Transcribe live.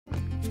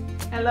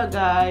Hello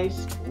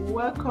guys,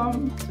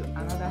 welcome to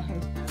another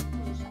hairstyle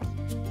post.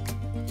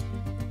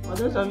 For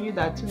those of you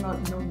that do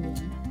not know me,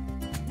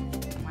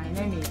 my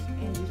name is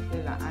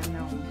Stella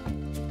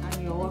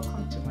and you're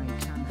welcome to my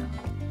channel.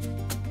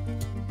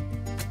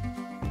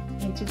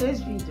 In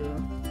today's video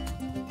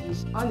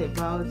is all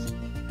about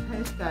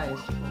hairstyles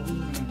for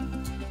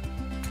women,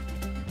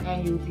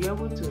 and you'll be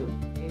able to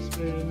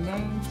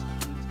experiment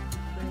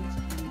with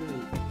different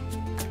looks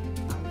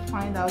and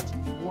find out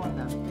the one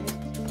that best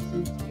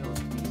suits your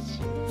face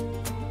shape.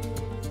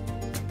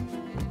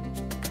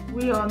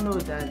 We all know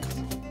that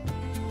we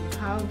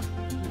have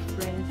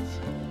different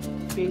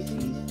faces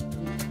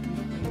with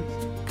different face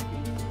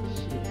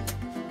shapes,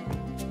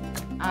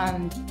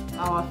 and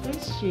our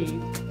face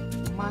shape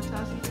matters a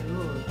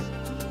lot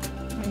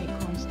when it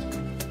comes to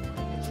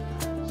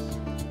hairstyles.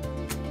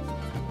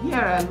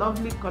 Here are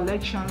lovely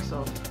collections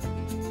of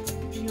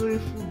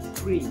beautiful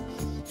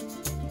braids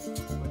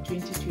for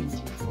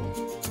 2024,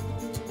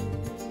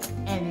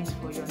 and it's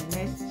for your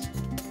next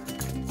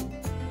party.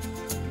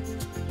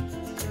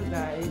 So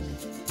guys,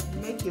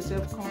 make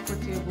yourself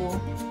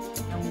comfortable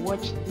and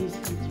watch this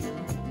video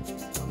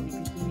from the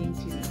beginning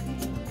to the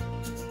end.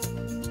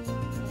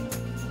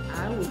 I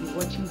will be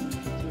watching the video.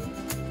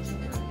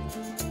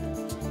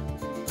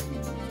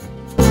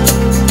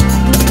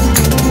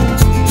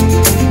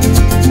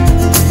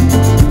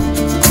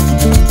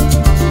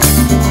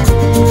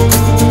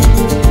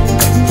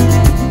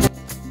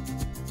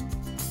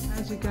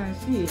 As you can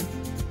see,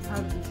 I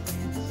have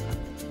different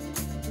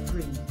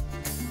braids.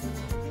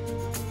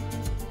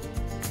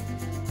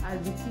 As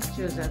the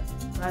pictures are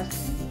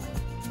passing,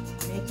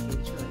 make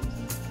your choice.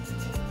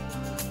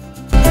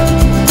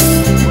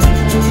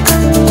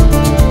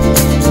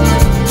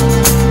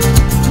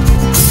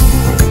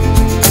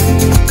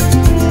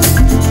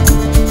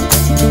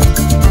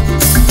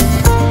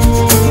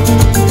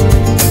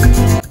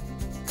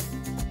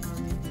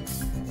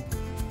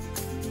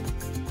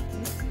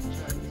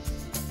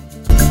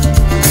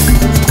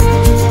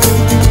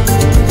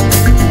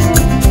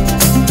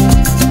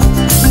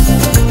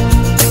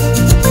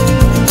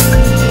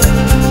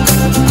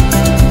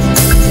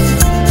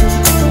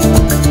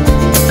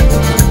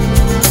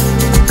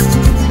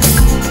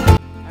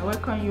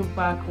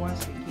 Back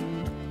once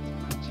again to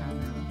my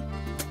channel.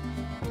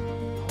 I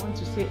want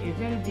to say a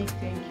very big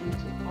thank you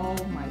to all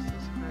my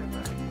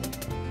subscribers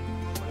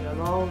for your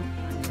love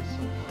and your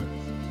support.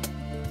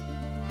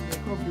 May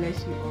God bless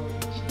you all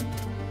richly.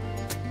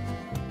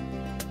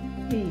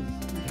 Please,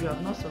 if you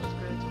have not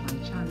subscribed to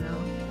my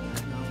channel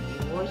and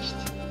have watched,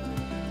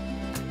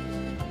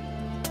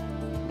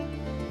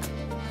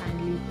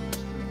 kindly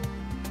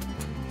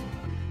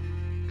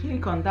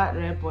click on that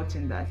red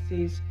button that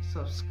says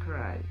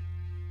subscribe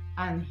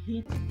and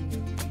hit the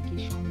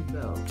notification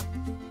bell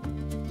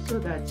so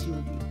that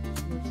you'll be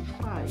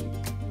notified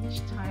each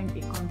time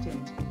a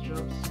content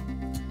drops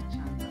on the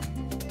channel.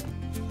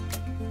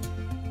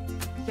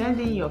 Send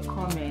in your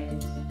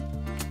comments,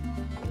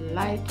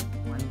 like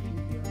my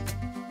video,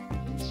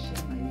 and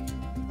share my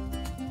video.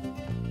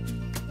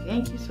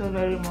 Thank you so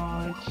very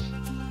much.